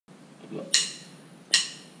What's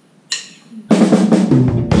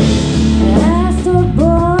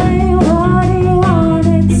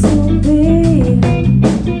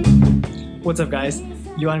up guys,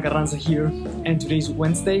 Ivan Carranza here, and today's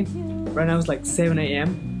Wednesday. Right now it's like 7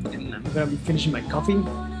 AM and I'm gonna be finishing my coffee,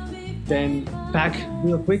 then pack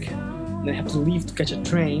real quick, and then I have to leave to catch a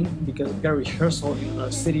train because I've got a rehearsal in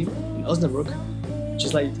another city, in Osnabrück, which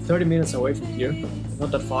is like 30 minutes away from here,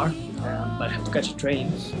 not that far, but I have to catch a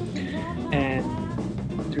train. And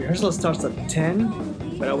the rehearsal starts at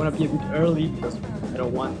 10, but I want to be a bit early because I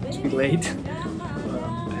don't want to be late.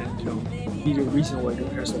 And you know, be the reason why the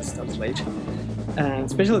rehearsal starts late. And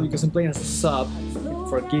especially because I'm playing as a sub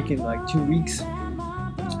for a gig in like 2 weeks.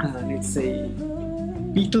 And it's a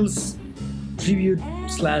Beatles tribute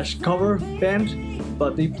 / cover band,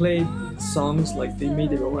 but they play songs like they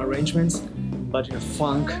made their own arrangements, but in a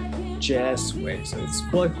funk jazz way. So it's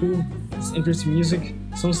quite cool. It's interesting music.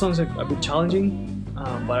 Some songs are a bit challenging,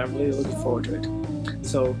 but I'm really looking forward to it.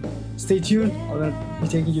 So stay tuned. I'm gonna be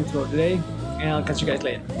taking you throughout the day, and I'll catch you guys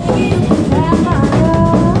later.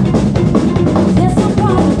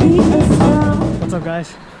 What's up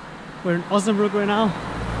guys? We're in Osnabrück right now,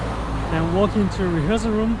 and I'm walking to a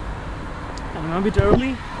rehearsal room, and I'm a bit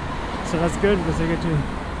early, so that's good because I get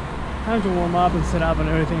time to warm up and set up and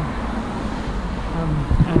everything.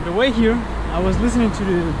 And the way here, I was listening to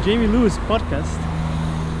the Jamie Lewis podcast,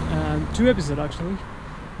 2 episodes actually.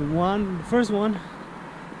 The first one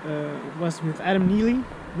was with Adam Neely,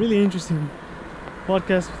 really interesting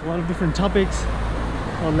podcast with a lot of different topics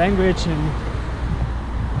about language and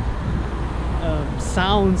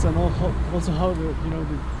sounds, and also how the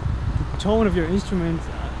tone of your instrument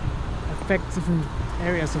affects different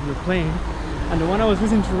areas of your playing. And the one I was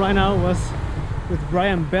listening to right now was with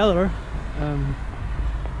Brian Beller,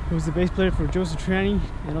 who's the bass player for Joe Satriani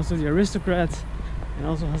and also the Aristocrats, and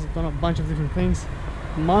also has done a bunch of different things.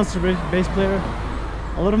 Monster bass player.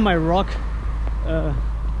 A lot of my rock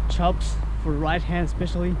chops for right hand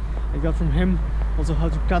especially I got from him. Also how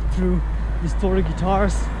to cut through distorted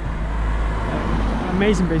guitars.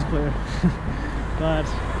 Amazing bass player. But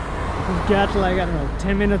we've got like, I don't know,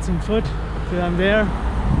 10 minutes on foot till I'm there.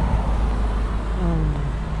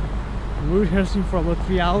 We're rehearsing for about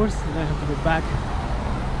 3 hours, and then I have to go back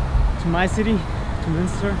to my city, to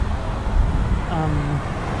Münster.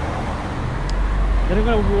 Then I'm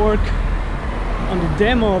gonna work on the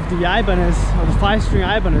demo of the IvanBassist, or the 5-string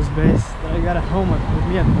IvanBassist bass that I got at home with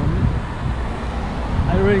me at the moment.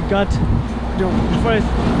 I already got, before I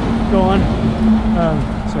go on,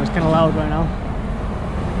 so it's kind of loud right now.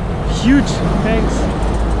 Huge thanks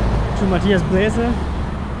to Matthias Bläser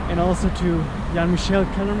and also to Jan-Michel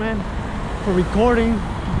Kellerman for recording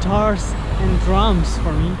guitars and drums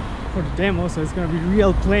for me for the demo, so it's gonna be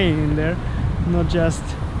real playing in there, not just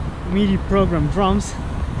MIDI program drums,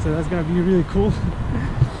 so that's gonna be really cool.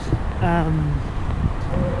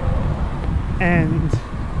 And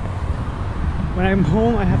when I'm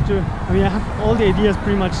home I have all the ideas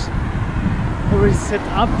pretty much already set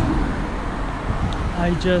up.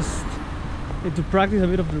 I just need to practice a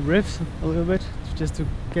bit of the riffs a little bit, just to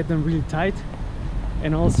get them really tight.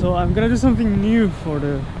 And also I'm gonna do something new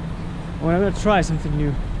I'm gonna try something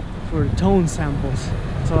new for the tone samples.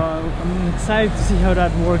 So I'm excited to see how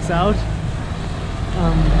that works out.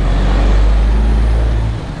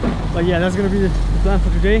 But yeah, that's gonna be the plan for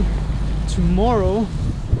today. Tomorrow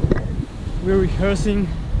we're rehearsing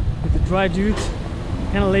with the Dry Dudes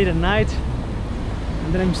kind of late at night,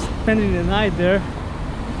 and then I'm spending the night there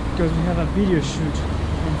because we have a video shoot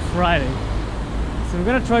on Friday. So I'm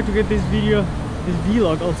gonna try to get this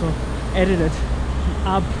vlog also edited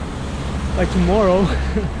up by tomorrow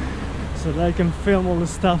so that I can film all the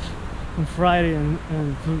stuff on Friday and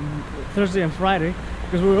Thursday and Friday,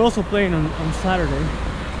 because we're also playing on Saturday.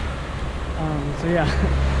 So yeah,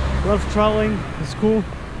 a lot of traveling, it's cool,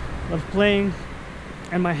 a lot of playing.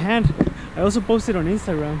 And my hand, I also posted on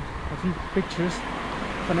Instagram a few pictures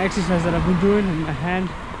of an exercise that I've been doing, and my hand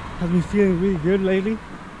has been feeling really good lately.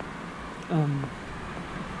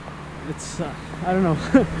 It's I don't know,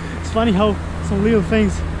 it's funny how some little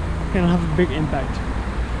things can have a big impact.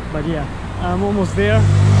 But yeah, I'm almost there.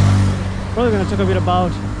 Probably gonna talk a bit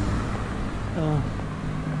about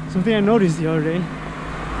something I noticed the other day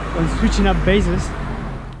when switching up basses.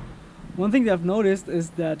 One thing that I've noticed is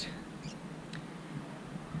that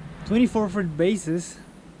 24-fret basses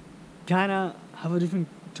kinda have a different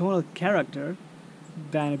tonal character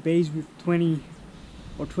than a bass with 20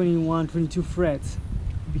 or 21, 22 frets,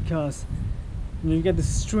 because you get the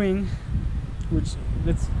string, which,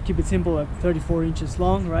 let's keep it simple, at 34 inches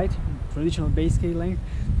long, right? Traditional bass scale length.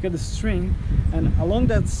 You get the string, and along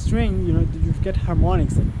that string, you get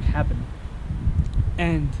harmonics that happen,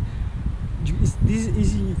 and this is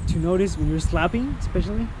easy to notice when you're slapping,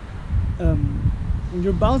 especially when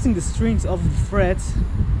you're bouncing the strings off the frets,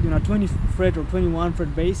 20 fret or 21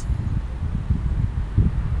 fret bass.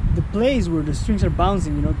 The place where the strings are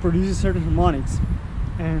bouncing, produces certain harmonics,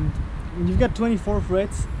 and when you've got 24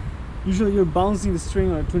 frets, usually you're bouncing the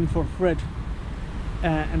string on a 24th fret,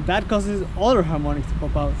 and that causes other harmonics to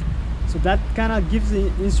pop out. So that kind of gives the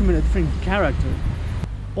instrument a different character.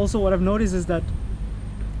 Also, what I've noticed is that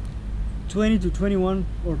 20 to 21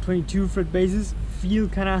 or 22 fret basses feel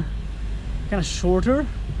kind of shorter,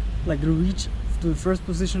 like the reach to the first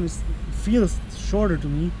position feels shorter to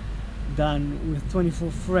me than with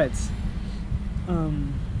 24 frets,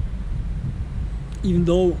 even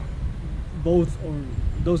though both or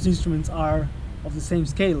those instruments are of the same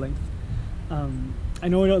scale length. I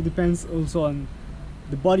know it all depends also on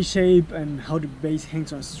the body shape and how the bass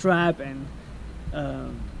hangs on a strap, and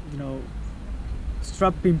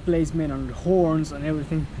strap pin placement on the horns and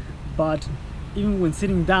everything. But even when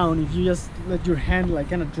sitting down, if you just let your hand like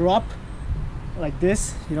kind of drop like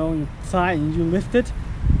this, your thigh, and you lift it,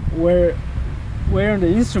 where on the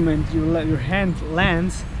instrument you let your hand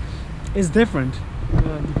lands is different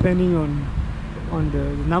depending on the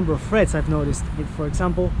number of frets, I've noticed. But for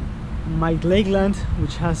example, my Lakeland,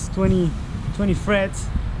 which has 20 frets,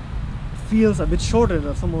 feels a bit shorter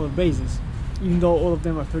than some other basses, even though all of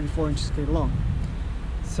them are 34 inches scale long.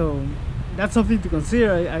 So that's something to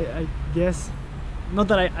consider, I guess. Not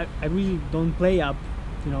that I really don't play up,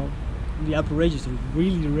 the upper register,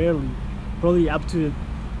 really rarely, probably up to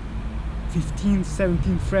 15th,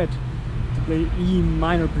 17th fret to play E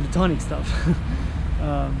minor pentatonic stuff,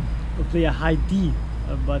 or play a high D,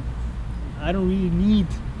 but I don't really need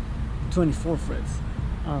 24 frets.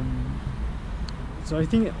 So I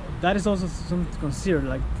think that is also something to consider,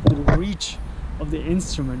 like the reach of the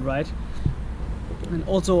instrument, right? And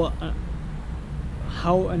also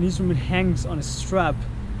how an instrument hangs on a strap.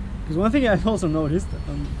 Because one thing I've also noticed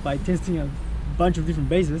by testing a bunch of different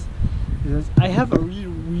basses is that I have a really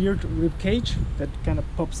weird rib cage that kind of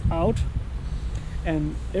pops out,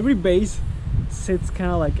 and every bass sits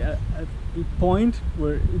kind of like at a point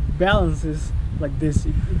where it balances like this.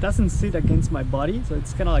 It doesn't sit against my body, so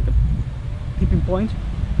it's kind of like a tipping point.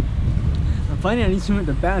 And finding an instrument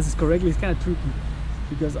that balances correctly is kind of tricky,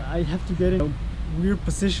 because I have to get in a weird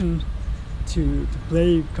position to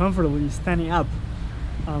play comfortably standing up,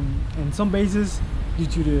 and some basses, due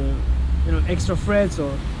to the extra frets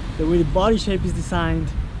or the way the body shape is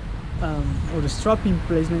designed, or the strapping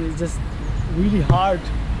placement, is just really hard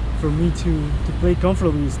for me to play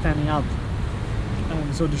comfortably standing up.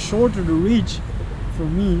 So the shorter the reach for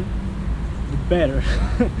me, the better.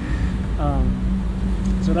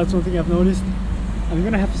 So that's one thing I've noticed. I'm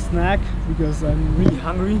gonna have a snack because I'm really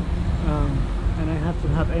hungry, and I have to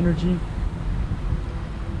have energy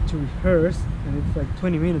to rehearse, and it's like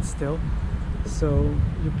 20 minutes still, so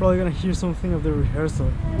you're probably gonna hear something of the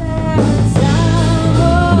rehearsal.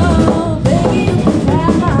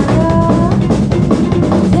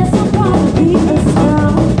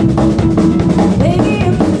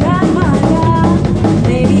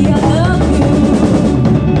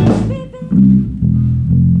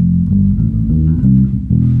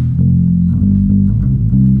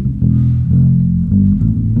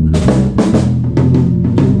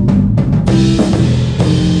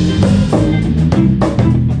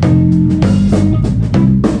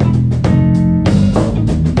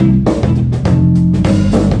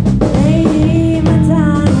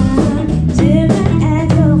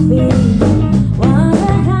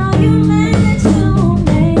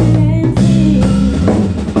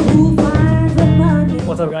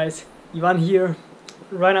 What's up guys, Ivan here.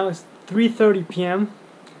 Right now it's 3:30 p.m.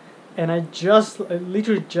 and I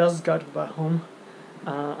literally just got back home.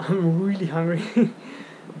 I'm really hungry,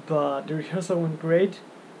 but the rehearsal went great.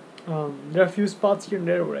 There are a few spots here and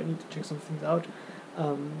there where I need to check some things out,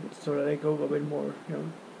 so that I go a bit more,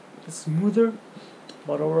 smoother.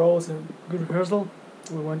 But overall, it's a good rehearsal.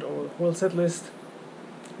 We went over the whole set list.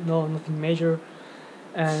 Nothing major,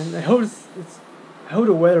 and I hope I hope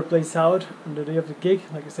the weather plays out on the day of the gig.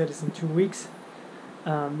 Like I said, it's in 2 weeks,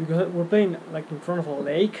 because we're playing like in front of a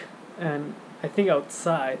lake, and I think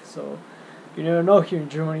outside, so you never know. Here in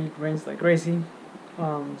Germany it rains like crazy,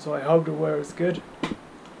 so I hope the weather is good.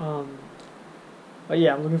 But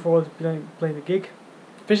yeah, I'm looking forward to playing the gig,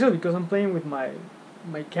 especially because I'm playing with my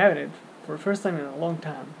cabinet for the first time in a long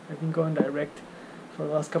time. I've been going direct for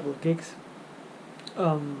the last couple of gigs,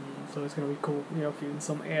 so it's gonna be cool, feeling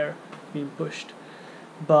some air being pushed.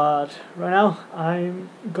 But right now I'm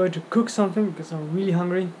going to cook something because I'm really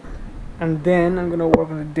hungry, and then I'm gonna work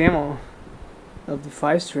on a demo of the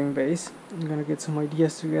 5-string bass. I'm gonna get some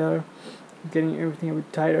ideas together, getting everything a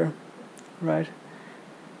bit tighter, right?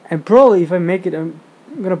 And probably if I make it, I'm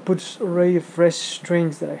gonna put already fresh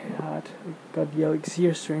strings that I had. I got the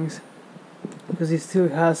Elixir strings because it still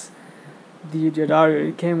has the audio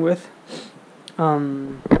it came with.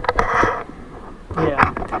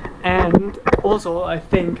 Yeah, and also I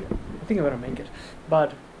think I'm gonna make it,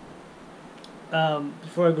 but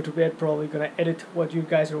before I go to bed, probably gonna edit what you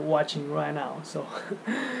guys are watching right now. So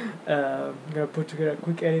I'm gonna put together a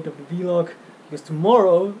quick edit of the vlog, because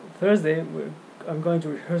tomorrow, Thursday, I'm going to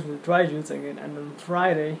rehearse with dry shoots again, and on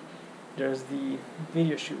Friday there's the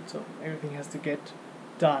video shoot. So everything has to get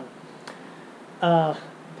done.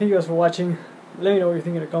 Thank you guys for watching. Let me know what you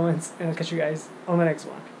think in the comments, and I'll catch you guys on the next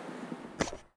one.